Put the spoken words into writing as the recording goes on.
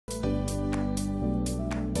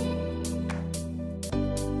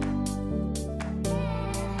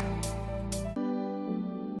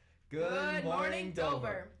Morning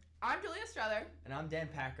Dover. I'm Julia Streller. And I'm Dan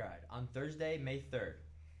Packride on Thursday, May 3rd.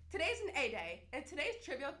 Today's an A Day, and today's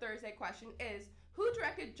Trivia Thursday question is, who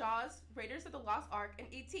directed Jaws, Raiders of the Lost Ark, and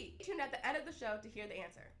E.T.? Stay tuned at the end of the show to hear the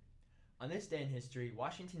answer. On this day in history,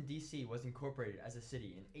 Washington, D.C. was incorporated as a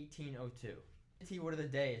city in 1802. The T word of the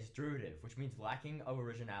day is derivative, which means lacking of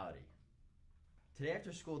originality. Today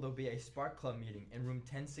after school, there'll be a Spark Club meeting in room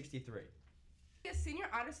 1063. A Senior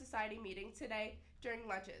Honor Society meeting today during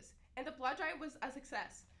lunches, and the blood drive was a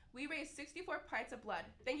success. We raised 64 pints of blood.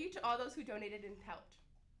 Thank you to all those who donated and helped.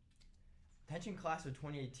 Attention class of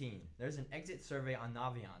 2018, there's an exit survey on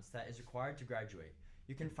Naviance that is required to graduate.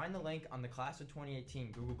 You can find the link on the class of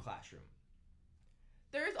 2018 Google Classroom.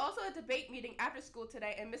 There is also a debate meeting after school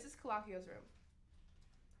today in Mrs. Colacchio's room.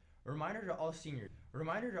 A reminder to all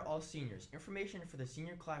seniors, information for the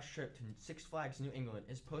senior class trip to Six Flags New England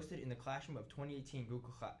is posted in the Classroom of 2018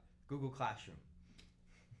 Google Classroom.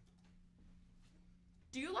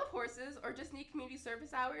 Do you love horses or just need community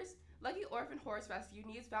service hours? Lucky Orphan Horse Rescue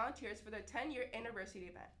needs volunteers for their 10-year anniversary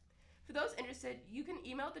event. For those interested, you can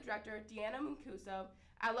email the director, Deanna Muncuso,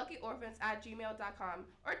 at luckyorphans@gmail.com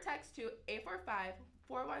or text to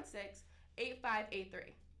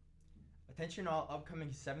 845-416-8583. Attention all upcoming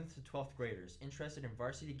 7th to 12th graders interested in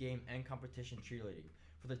varsity game and competition cheerleading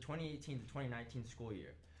for the 2018 to 2019 school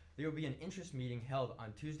year. There will be an interest meeting held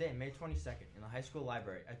on Tuesday, May 22nd in the high school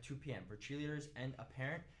library at 2 p.m. for cheerleaders and a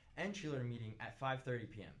parent and cheerleader meeting at 5:30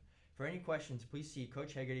 p.m. For any questions, please see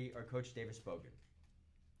Coach Hegarty or Coach Davis Bogan.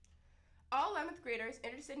 All 11th graders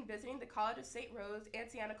interested in visiting the College of St. Rose and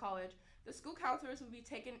Siena College, the school counselors will be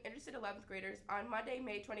taking interested 11th graders on Monday,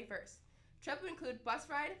 May 21st. Trip will include bus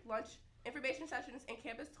ride, lunch, information sessions, and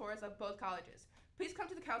campus tours of both colleges. Please come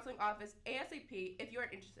to the counseling office ASAP if you are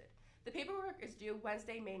interested. The paperwork is due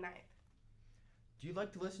Wednesday, May 9th. Do you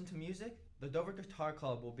like to listen to music? The Dover Guitar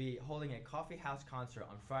Club will be holding a coffee house concert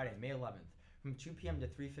on Friday, May 11th from 2 p.m. to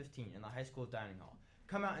 3:15 in the high school dining hall.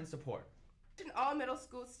 Come out and support. To all middle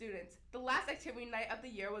school students, the last activity night of the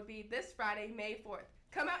year will be this Friday, May 4th.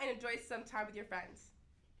 Come out and enjoy some time with your friends.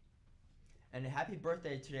 And a happy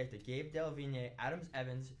birthday today to Gabe Delavigne, Adams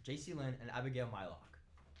Evans, JC Lynn, and Abigail Mylock.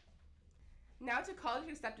 Now to college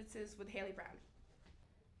acceptances with Haley Brown.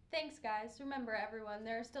 Thanks, guys. Remember, everyone,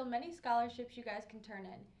 there are still many scholarships you guys can turn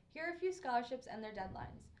in. Here are a few scholarships and their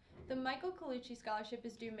deadlines. The Michael Colucci Scholarship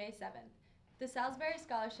is due May 7th. The Salisbury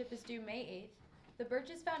Scholarship is due May 8th. The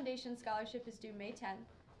Birches Foundation Scholarship is due May 10th.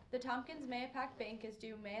 The Tompkins Mahopac Bank is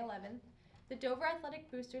due May 11th. The Dover Athletic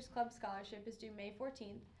Boosters Club Scholarship is due May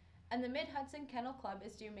 14th. And the Mid-Hudson Kennel Club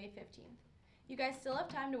is due May 15th. You guys still have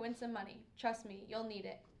time to win some money. Trust me, you'll need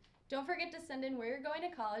it. Don't forget to send in where you're going to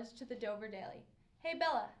college to the Dover Daily. Hey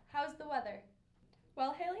Bella, how's the weather?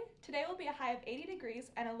 Well, Haley, today will be a high of 80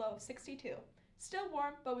 degrees and a low of 62. Still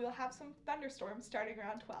warm, but we will have some thunderstorms starting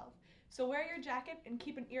around 12. So wear your jacket and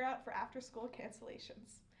keep an ear out for after-school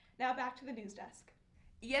cancellations. Now back to the news desk.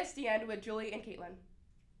 ESDN with Julie and Caitlin.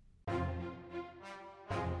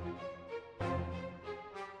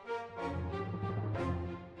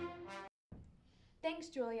 Thanks,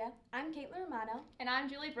 Julia. I'm Caitlin Romano. And I'm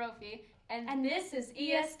Julie Brophy, And this is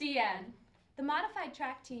ESDN. The modified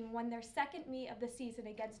track team won their second meet of the season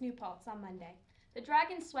against New Paltz on Monday. The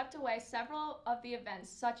Dragons swept away several of the events,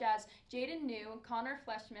 such as Jaden New, Connor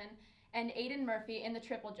Fleshman, and Aiden Murphy in the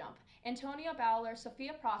triple jump, Antonio Bowler,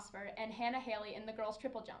 Sophia Prosper, and Hannah Haley in the girls'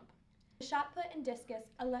 triple jump. The shot put and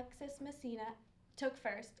discus, Alexis Messina took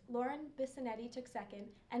first, Lauren Bissonnetti took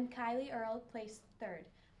second, and Kylie Earl placed third,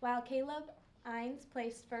 while Caleb Ines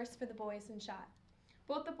placed first for the boys in shot.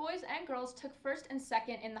 Both the boys and girls took first and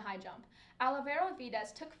second in the high jump. Alvaro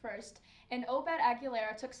Vides took first, and Obed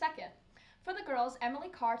Aguilera took second. For the girls, Emily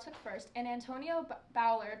Carr took first, and Antonio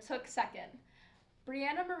Bowler took second.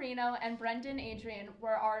 Brianna Marino and Brendan Adrian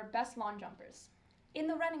were our best long jumpers. In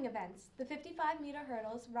the running events, the 55-meter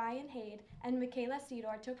hurdles, Ryan Haid and Michaela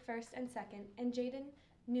Cedar took first and second, and Jaden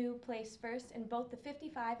New placed first in both the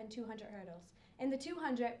 55 and 200 hurdles. In the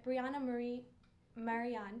 200, Brianna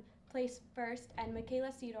Marianne placed first, and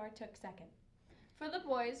Michaela Cedar took second. For the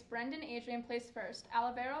boys, Brendan Adrian placed first,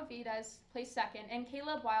 Alvaro Vides placed second, and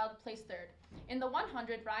Caleb Wild placed third. In the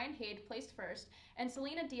 100, Ryan Haid placed first, and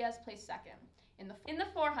Selena Diaz placed second. In the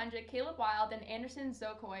 400, Caleb Wild and Anderson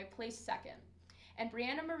Zokoi placed second. And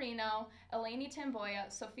Brianna Marino, Eleni Tamboya,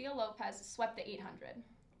 Sophia Lopez swept the 800.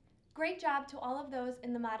 Great job to all of those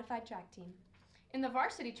in the modified track team. In the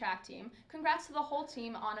varsity track team, congrats to the whole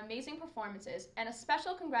team on amazing performances, and a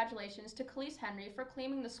special congratulations to Khalees Henry for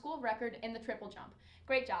claiming the school record in the triple jump.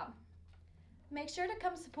 Great job. Make sure to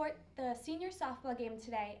come support the senior softball game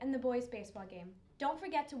today and the boys baseball game. Don't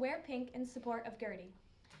forget to wear pink in support of Gertie.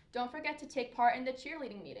 Don't forget to take part in the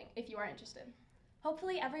cheerleading meeting if you are interested.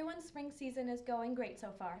 Hopefully everyone's spring season is going great so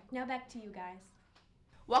far. Now back to you guys.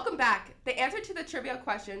 Welcome back. The answer to the trivia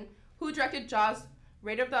question, who directed Jaws,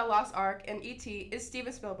 Raiders of the Lost Ark, and E.T. is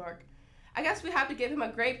Steven Spielberg. I guess we have to give him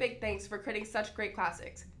a great big thanks for creating such great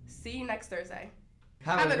classics. See you next Thursday.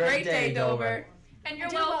 Have a great day, Dover. And you're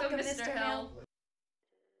And welcome, welcome, Mr. Mr. Hill. Hill.